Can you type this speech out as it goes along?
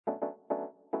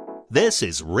This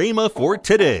is Rhema for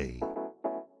today.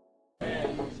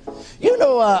 You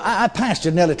know, I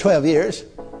pastored nearly 12 years.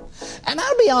 And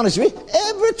I'll be honest with you,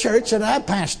 every church that I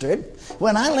pastored,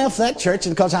 when I left that church,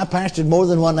 and because I pastored more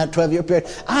than one that 12-year period,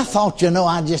 I thought,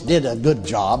 I just did a good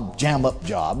job, jam-up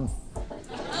job.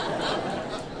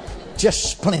 Just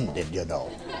splendid,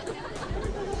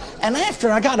 And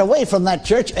after I got away from that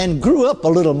church and grew up a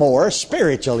little more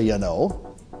spiritually,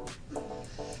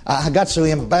 I got so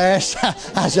embarrassed,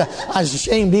 I was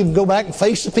ashamed to even go back and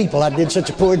face the people. I did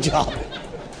such a poor job.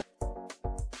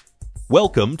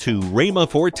 Welcome to Rhema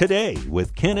for Today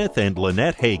with Kenneth and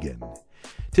Lynette Hagin.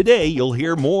 Today you'll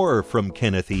hear more from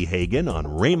Kenneth E. Hagin on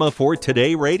Rhema for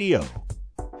Today Radio.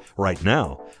 Right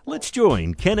now, let's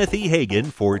join Kenneth E.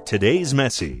 Hagin for today's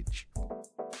message.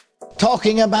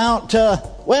 Talking about,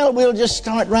 we'll just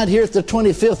start right here at the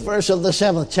 25th verse of the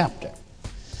 7th chapter.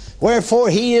 Wherefore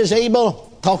he is able,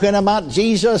 talking about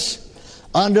Jesus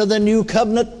under the new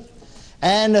covenant,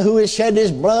 and who has shed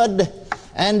his blood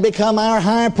and become our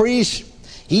high priest,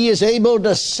 he is able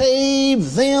to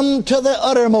save them to the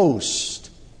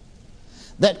uttermost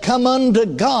that come unto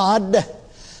God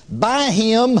by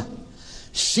him,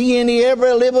 seeing he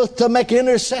ever liveth to make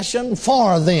intercession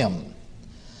for them.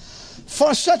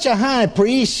 For such a high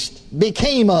priest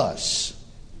became us,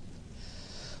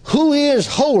 who is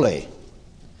holy,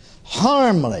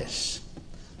 harmless,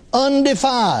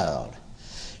 undefiled,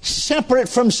 separate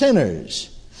from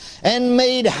sinners, and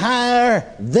made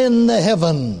higher than the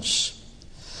heavens,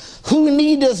 who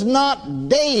needeth not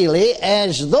daily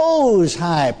as those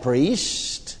high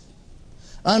priests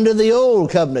under the old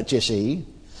covenant, you see,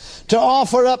 to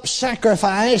offer up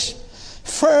sacrifice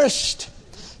first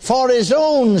for his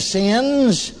own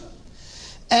sins,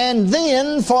 and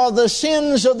then for the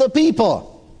sins of the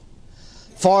people.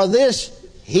 For this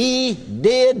he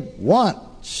did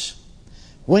once,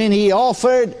 when he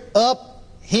offered up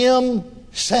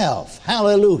himself.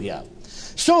 Hallelujah.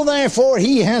 So therefore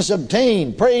he has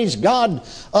obtained, praise God,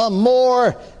 a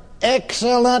more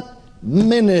excellent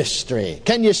ministry.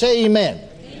 Can you say amen?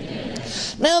 Amen.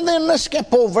 Now then, let's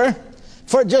skip over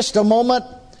for just a moment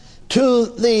to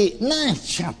the 9th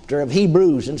chapter of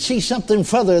Hebrews and see something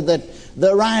further that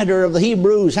the writer of the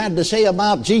Hebrews had to say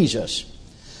about Jesus.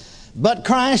 But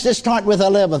Christ, let's start with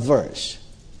 11th verse.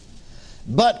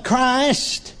 But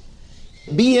Christ,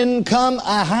 being come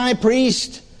a high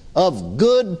priest of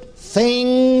good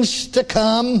things to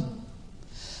come,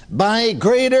 by a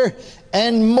greater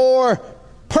and more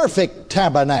perfect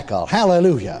tabernacle.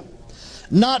 Hallelujah.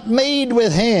 Not made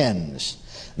with hands.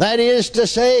 That is to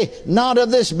say, not of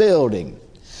this building,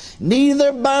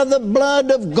 neither by the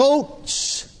blood of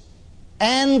goats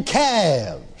and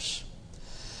calves,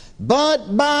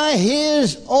 but by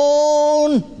his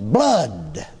own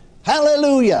blood.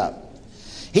 Hallelujah.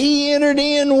 He entered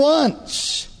in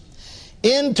once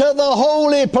into the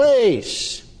holy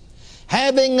place,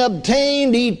 having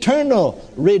obtained eternal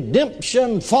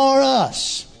redemption for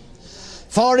us.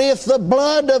 For if the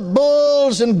blood of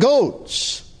bulls and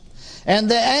goats and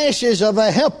the ashes of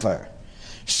a heifer,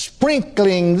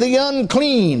 sprinkling the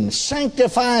unclean,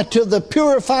 sanctify to the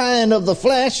purifying of the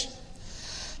flesh,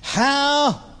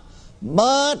 how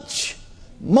much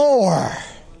more?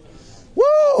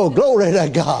 Woo! Glory to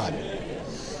God.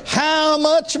 How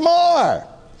much more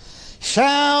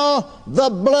shall the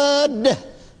blood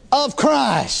of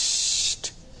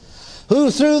Christ, who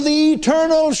through the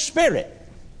eternal Spirit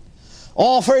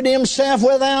offered himself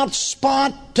without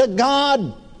spot to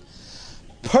God,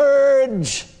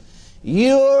 purge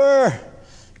your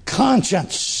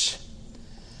conscience,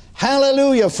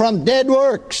 hallelujah, from dead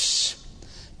works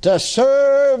to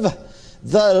serve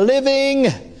the living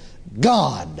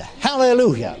God.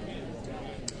 Hallelujah.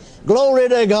 Glory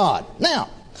to God. Now,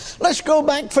 let's go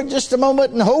back for just a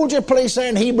moment and hold your place there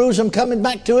in Hebrews. I'm coming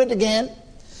back to it again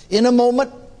in a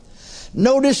moment.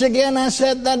 Notice again I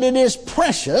said that it is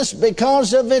precious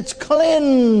because of its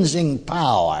cleansing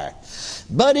power.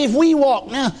 But if we walk,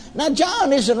 now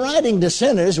John isn't writing to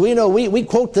sinners. We know we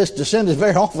quote this to sinners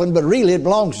very often, but really it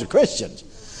belongs to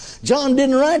Christians. John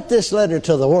didn't write this letter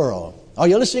to the world. Are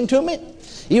you listening to me?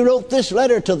 He wrote this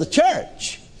letter to the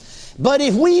church. But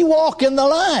if we walk in the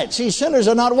light, see, sinners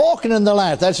are not walking in the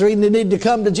light. That's the reason they need to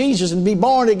come to Jesus and be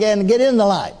born again and get in the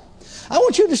light. I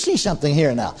want you to see something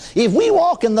here now. If we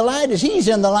walk in the light as he's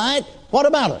in the light, what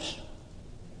about us?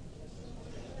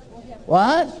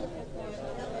 What?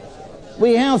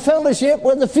 We have fellowship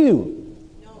with a few.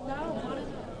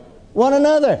 One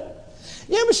another.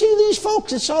 You ever see these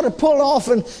folks that sort of pull off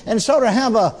and sort of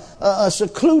have a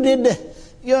secluded,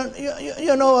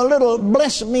 a little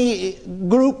bless me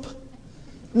group?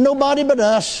 Nobody but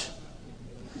us.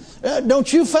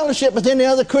 Don't you fellowship with any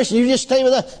other Christian. You just stay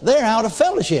with us. They're out of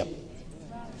fellowship.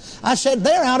 I said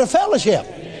they're out of fellowship.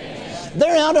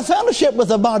 They're out of fellowship with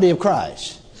the body of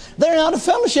Christ. They're out of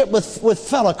fellowship with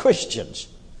fellow Christians.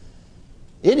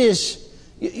 It is,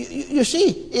 you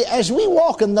see, as we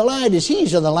walk in the light as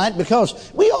He's in the light,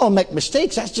 because we all make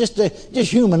mistakes. That's just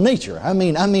human nature. I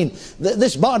mean,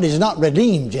 this body is not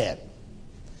redeemed yet.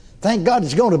 Thank God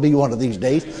it's going to be one of these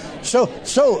days. So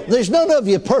there's none of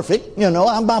you perfect. You know,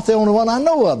 I'm about the only one I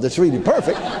know of that's really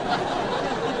perfect.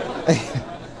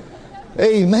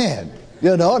 Amen.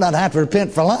 You know, and I'd have to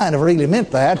repent for lying if I really meant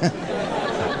that.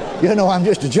 You know, I'm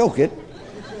just joking.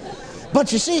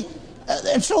 But you see,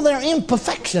 and so there are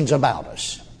imperfections about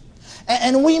us.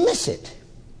 And we miss it.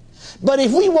 But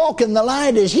if we walk in the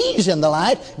light as He's in the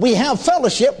light, we have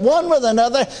fellowship one with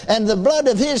another, and the blood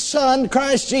of His Son,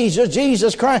 Christ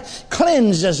Jesus Christ,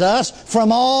 cleanses us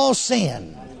from all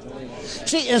sin.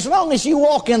 See, as long as you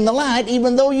walk in the light,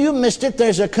 even though you missed it,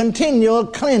 there's a continual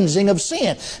cleansing of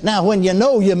sin. Now, when you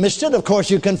know you missed it, of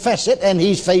course you confess it, and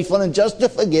He's faithful and just to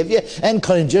forgive you and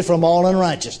cleanse you from all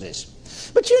unrighteousness.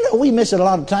 But you know, we miss it a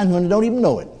lot of times when we don't even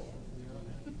know it.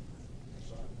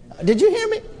 Did you hear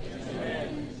me?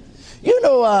 You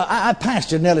know, I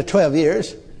pastored nearly 12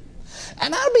 years.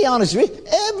 And I'll be honest with you,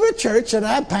 every church that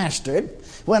I pastored,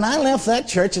 when I left that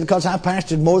church, and because I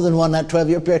pastored more than one that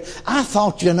 12-year period, I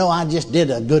thought, you know, I just did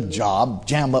a good job,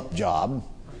 jam-up job.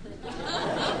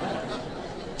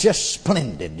 Just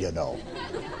splendid, you know.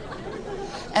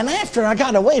 And after I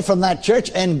got away from that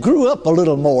church and grew up a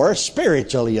little more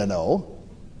spiritually, you know,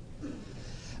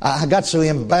 I got so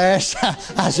embarrassed,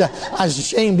 I was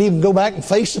ashamed to even go back and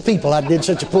face the people. I did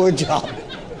such a poor job.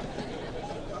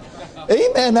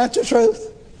 Amen, that's the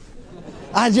truth.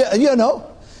 You know,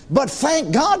 but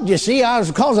thank God, you see,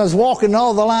 because I was walking in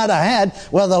all the light I had,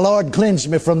 well, the Lord cleansed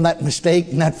me from that mistake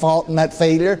and that fault and that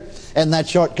failure and that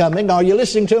shortcoming. Are you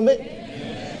listening to me?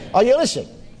 Are you listening?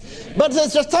 But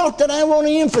there's a thought that I want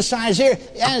to emphasize here,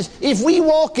 as if we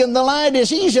walk in the light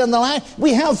as He's in the light,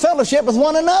 we have fellowship with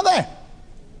one another.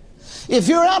 If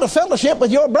you're out of fellowship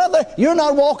with your brother, you're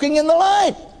not walking in the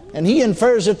light. And he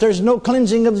infers that there's no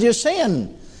cleansing of your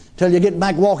sin till you get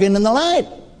back walking in the light.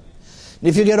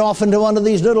 If you get off into one of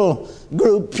these little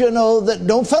groups, you know, that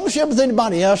don't fellowship with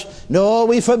anybody else, no,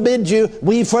 we forbid you,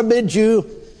 we forbid you.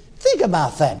 Think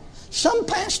about that. Some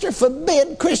pastor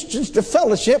forbid Christians to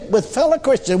fellowship with fellow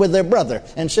Christians, with their brother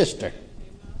and sister.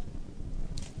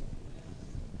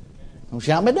 Don't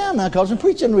shout me down now because I'm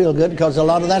preaching real good, because a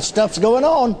lot of that stuff's going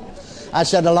on. I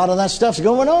said a lot of that stuff's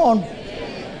going on.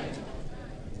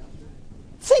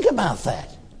 Think about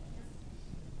that.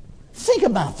 Think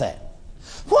about that.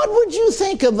 What would you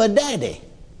think of a daddy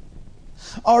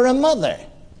or a mother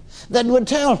that would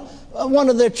tell one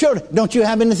of their children, don't you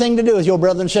have anything to do with your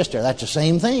brother and sister? That's the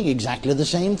same thing, exactly the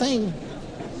same thing.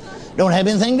 Don't have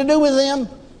anything to do with them.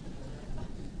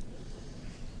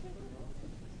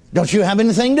 Don't you have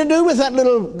anything to do with that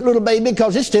little baby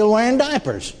because it's still wearing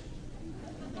diapers.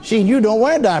 See, you don't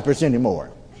wear diapers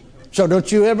anymore. So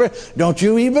don't you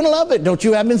even love it. Don't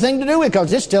you have anything to do with it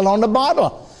because it's still on the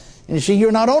bottle. And you see,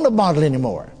 you're not on the bottle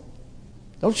anymore.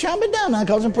 Don't shout me down now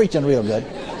because I'm preaching real good.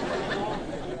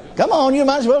 Come on, you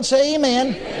might as well say amen.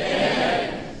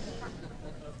 Amen.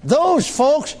 Those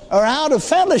folks are out of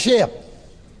fellowship.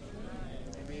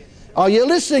 Are you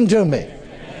listening to me?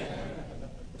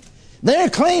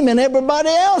 They're claiming everybody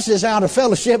else is out of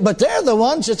fellowship, but they're the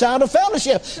ones that's out of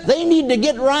fellowship. They need to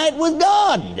get right with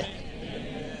God.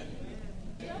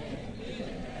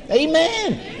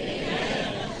 Amen.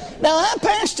 Now, I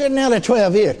pastored nearly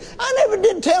 12 years. I never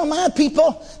did tell my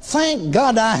people, thank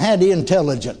God I had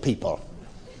intelligent people.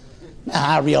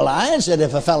 Now, I realize that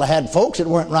if a fellow had folks that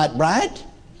weren't right bright,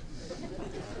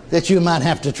 that you might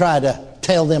have to try to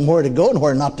tell them where to go and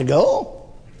where not to go.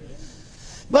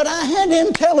 But I had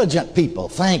intelligent people,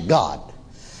 thank God,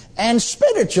 and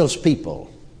spiritual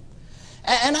people.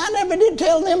 And I never did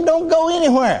tell them don't go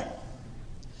anywhere.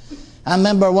 I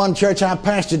remember one church I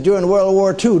pastored during World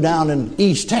War II down in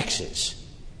East Texas.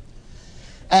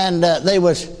 And they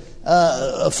was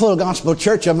a full gospel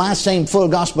church of my same full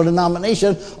gospel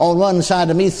denomination on one side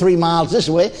of me 3 miles this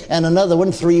way and another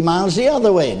one 3 miles the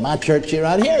other way. My church here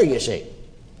right here, you see.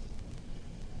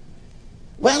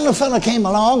 Well, the fellow came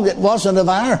along that wasn't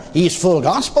of he's full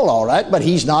gospel, all right, but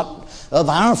he's not of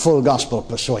our full gospel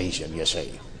persuasion, you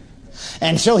see.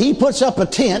 And so he puts up a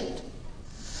tent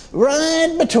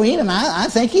right between, and I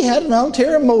think he had an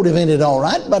ulterior motive in it, all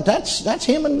right, but that's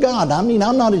him and God. I mean,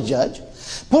 I'm not a judge.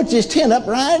 Puts his tent up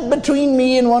right between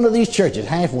me and one of these churches,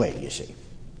 halfway, you see.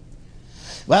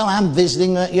 Well, I'm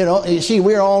visiting, you see,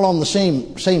 we're all on the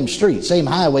same street, same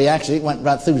highway. Actually, it went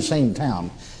right through the same town.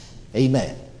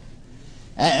 Amen.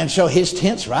 And so his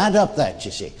tent's right up that,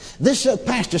 you see. This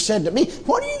pastor said to me,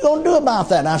 what are you going to do about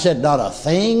that? And I said, not a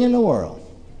thing in the world.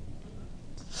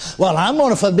 Well, I'm going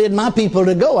to forbid my people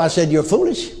to go. I said, you're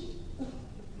foolish.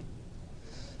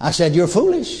 I said, you're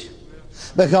foolish.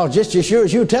 Because just as sure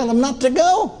as you tell them not to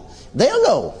go, they'll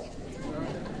go.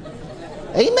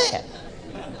 Amen.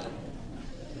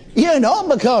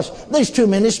 Because there's too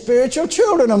many spiritual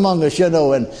children among us, And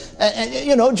do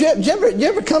you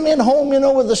ever come in home,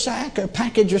 with a sack or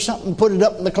package or something, put it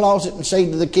up in the closet and say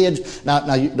to the kids, now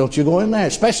don't you go in there,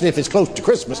 especially if it's close to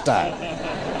Christmas time.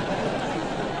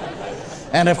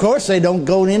 And of course, they don't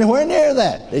go anywhere near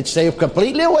that. They stay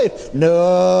completely away.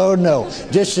 No.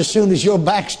 Just as soon as your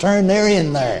back's turned, they're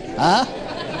in there. Huh?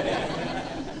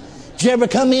 Did you ever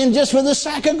come in just with a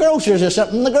sack of groceries or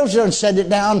something in the grocery store and set it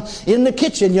down in the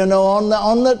kitchen,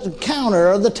 on the counter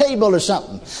or the table or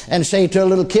something, and say to a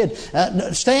little kid,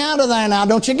 stay out of there now,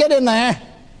 don't you get in there.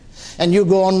 And you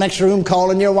go on next room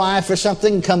calling your wife or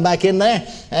something, come back in there,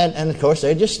 and of course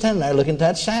they're just standing there looking at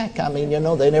that sack. I mean,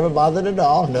 they never bothered at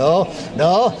all. No,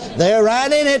 they're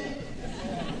right in it.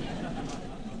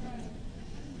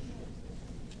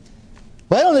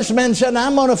 Well, this man said,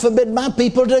 I'm going to forbid my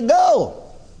people to go.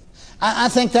 I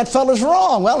think that fellow's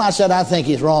wrong. Well, I said, I think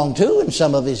he's wrong too in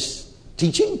some of his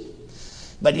teaching.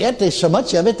 But yet there's so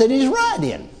much of it that he's right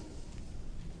in.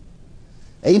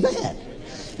 Amen.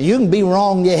 You can be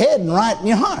wrong in your head and right in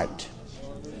your heart.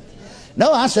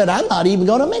 No, I said, I'm not even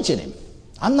going to mention him.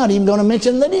 I'm not even going to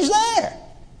mention that he's there.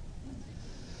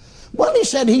 Well, he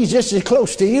said he's just as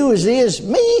close to you as he is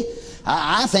me.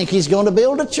 I think he's going to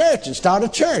build a church and start a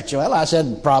church. Well, I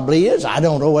said, probably is. I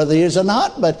don't know whether he is or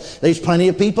not, but there's plenty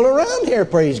of people around here,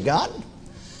 praise God.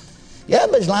 Yeah,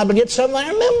 but he's liable to get some of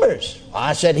our members.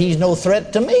 I said, he's no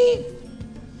threat to me.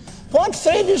 What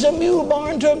threat is a mule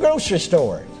barn to a grocery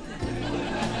store?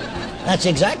 That's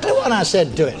exactly what I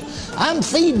said to him. I'm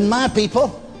feeding my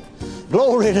people.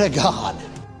 Glory to God.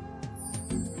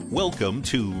 Welcome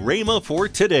to Rhema for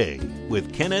Today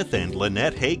with Kenneth and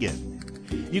Lynette Hagin.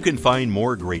 You can find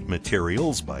more great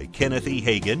materials by Kenneth E.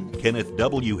 Hagin, Kenneth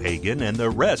W. Hagin, and the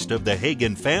rest of the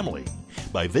Hagin family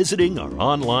by visiting our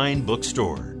online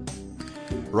bookstore.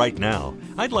 Right now,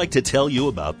 I'd like to tell you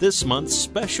about this month's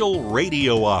special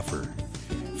radio offer.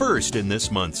 First in this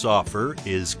month's offer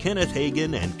is Kenneth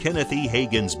Hagin and Kenneth E.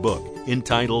 Hagin's book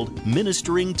entitled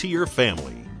Ministering to Your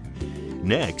Family.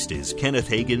 Next is Kenneth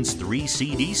Hagin's 3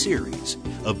 CD series,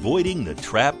 Avoiding the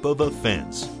Trap of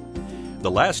Offense. The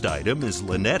last item is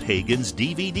Lynette Hagin's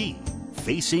DVD,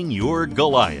 Facing Your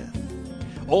Goliath.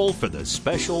 All for the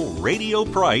special radio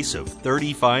price of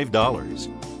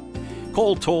 $35.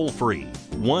 Call toll-free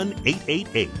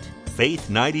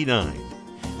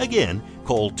 1-888-FAITH-99. Again,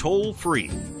 call toll-free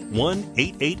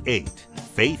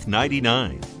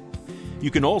 1-888-FAITH-99. You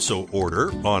can also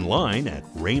order online at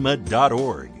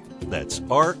rhema.org. That's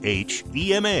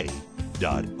rhema.org.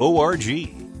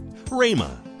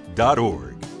 rhema.org.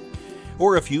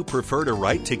 Or if you prefer to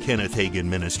write to Kenneth Hagin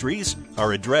Ministries,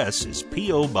 our address is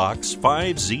P.O. Box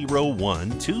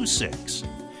 50126,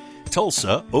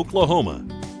 Tulsa, Oklahoma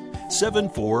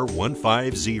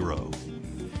 74150.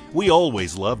 We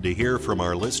always love to hear from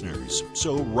our listeners,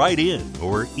 so write in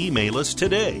or email us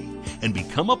today and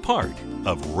become a part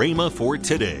of Rhema for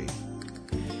Today.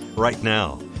 Right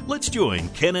now, let's join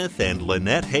Kenneth and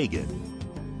Lynette Hagin.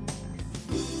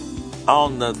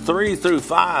 On the 3 through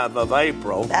 5 of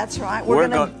April. That's right. We're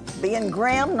going to be in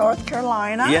Graham, North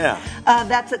Carolina. Yeah.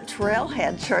 That's at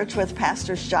Trailhead Church with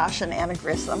Pastors Josh and Anna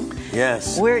Grissom.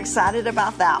 Yes. We're excited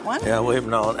about that one. Yeah, we've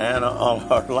known Anna all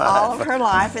her life. All of her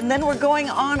life. And then we're going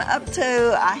on up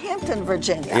to Hampton,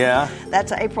 Virginia. Yeah.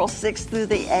 That's April 6th through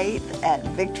the 8th at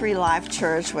Victory Life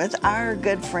Church with our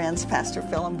good friends, Pastor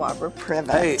Phil and Barbara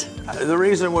Privet. Hey, the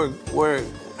reason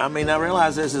I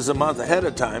realize this is a month ahead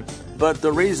of time, but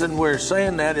the reason we're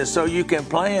saying that is so you can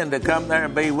plan to come there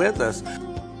and be with us.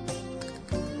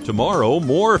 Tomorrow,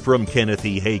 more from Kenneth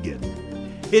E. Hagin.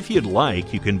 If you'd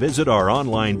like, you can visit our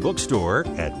online bookstore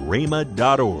at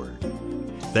rhema.org.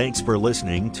 Thanks for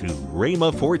listening to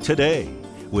Rhema for Today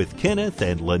with Kenneth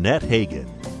and Lynette Hagin.